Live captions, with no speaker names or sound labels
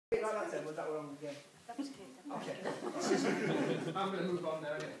right then, was that wrong again? That was good. Okay. I'm going to move on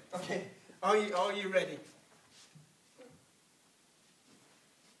now anyway. Okay. Are you ready?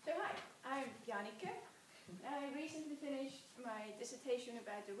 So hi, I'm Jaanika. I recently finished my dissertation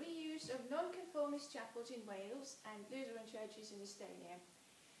about the reuse of non-conformist chapels in Wales and Lutheran churches in Estonia.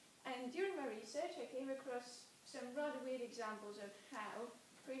 And during my research I came across some rather weird examples of how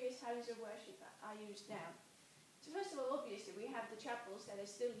previous houses of worship are used now. So first of all, obviously we have the chapels that are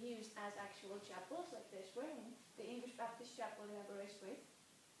still used as actual chapels, like this one, the English Baptist Chapel in Aberystwyth.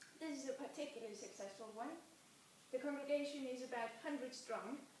 This is a particularly successful one. The congregation is about 100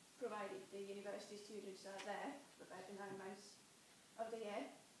 strong, provided the university students are there for about the 9 months of the year.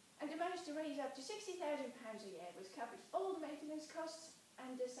 And they managed to raise up to £60,000 a year, which covers all the maintenance costs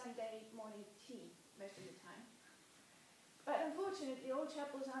and the Sunday morning tea most of the time. But unfortunately, all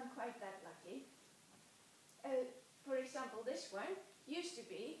chapels aren't quite that lucky. For example, this one used to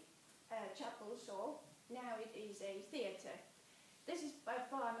be a chapel hall, now it is a theatre. This is by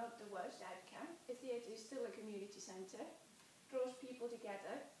far not the worst outcome. A theatre is still a community centre, draws people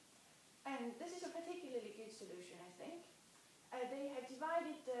together, and this is a particularly good solution, I think. They have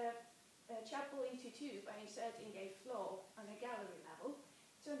divided the chapel into two by inserting a floor on a gallery level.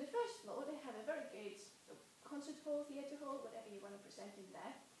 So on the first floor they have a very good concert hall, theatre hall, whatever you want to present in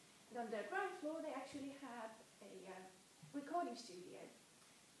there. And on the ground floor they actually have a recording studio.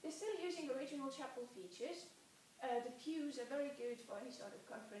 They're still using original chapel features. The pews are very good for any sort of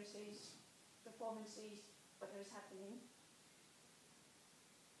conferences, performances, whatever is happening.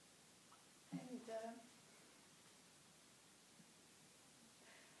 And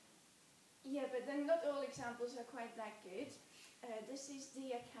yeah, but then not all examples are quite that good. This is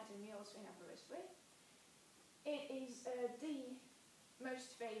the Academy, also in Aberystwyth. It is the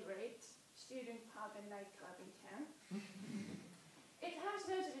most favourite student pub and nightclub in town. It has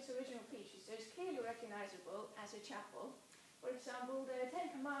loads of its original features, so it's clearly recognisable as a chapel. For example, the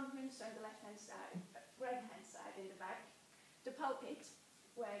Ten Commandments on the left-hand side, right-hand side in the back, the pulpit,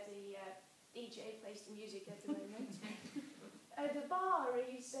 where the DJ plays the music at the moment. The bar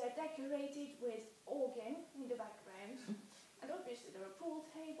is decorated with organ in the background, and obviously there are pool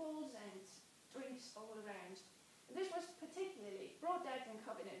tables and drinks all around. This was particularly brought out in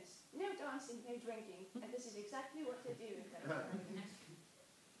covenants. No dancing, no drinking, and this is exactly what they do in those covenants.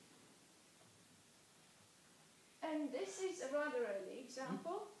 And this is a rather early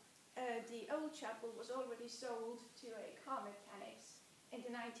example. The old chapel was already sold to a car mechanics in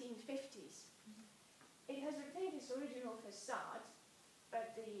the 1950s. It has retained its original facade,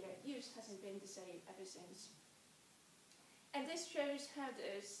 but the use hasn't been the same ever since. And this shows how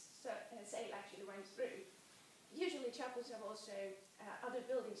the sale actually went through. Usually chapels have also other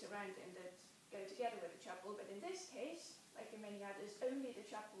buildings around them that go together with the chapel, but in this case, like in many others, only the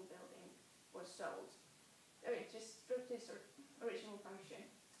chapel building was sold. So it just stripped its original function.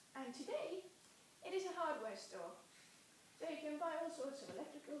 And today, it is a hardware store. So you can buy all sorts of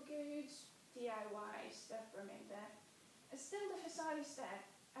electrical goods, DIY stuff from in there. And still the facade is there.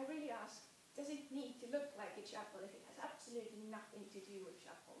 I really ask, does it need to look like a chapel if it has absolutely nothing to do with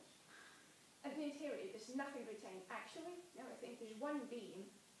chapels? And the interior, there's nothing retained. Actually, no, I think there's one beam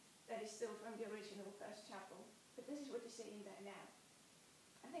that is still from the original first chapel. But this is what you see in there now.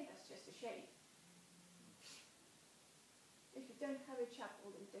 I think that's just a shame. If you don't have a chapel,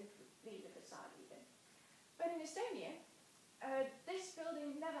 then don't leave the facade either. But in Estonia, this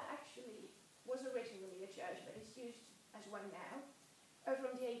building never actually was originally a church, but it's used as one now,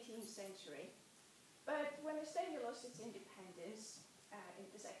 from the 18th century. But when Estonia lost its independence in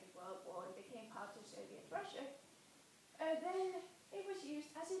the Second World War and became part of Soviet Russia, then it was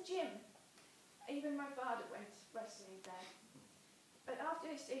used as a gym. Even my father went wrestling there. But after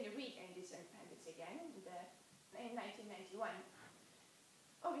Estonia regained its independence again in 1991,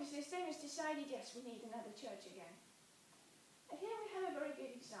 obviously Estonians decided, yes, we need another church again. And here we have a very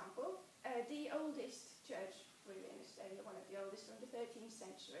good example. The oldest church really in Estonia, one of the oldest from the 13th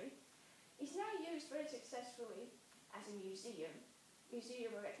century, is now used very successfully as a museum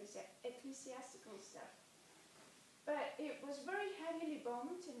of ecclesiastical stuff. But it was very heavily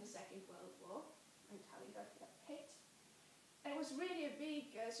bombed in the Second World War, and Tallinn got hit. And it was really a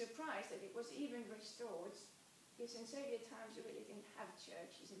big surprise that it was even restored, because in Soviet times you really didn't have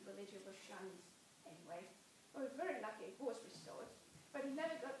churches and religion was shunned anyway. We were very lucky it was restored, but it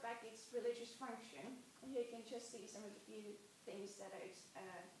never got back its religious function. And here you can just see some of the few things that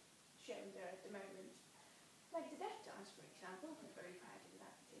are shown there at the moment. Like the death dance, for example. I'm very proud of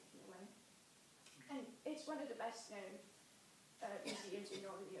that particular one. And it's one of the best known museums in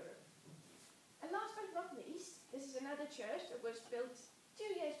Northern Europe. And last but not least, this is another church that was built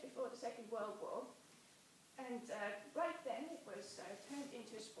 2 years before the And right then it was turned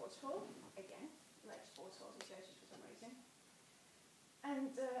into a sports hall, again, like sports halls and churches for some reason.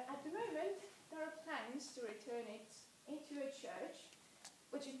 And at the moment there are plans to return it into a church,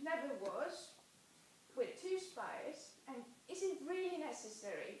 which it never was, with 2 spires. And is it really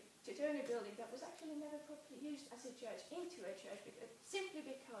necessary to turn a building that was actually never properly used as a church into a church? Because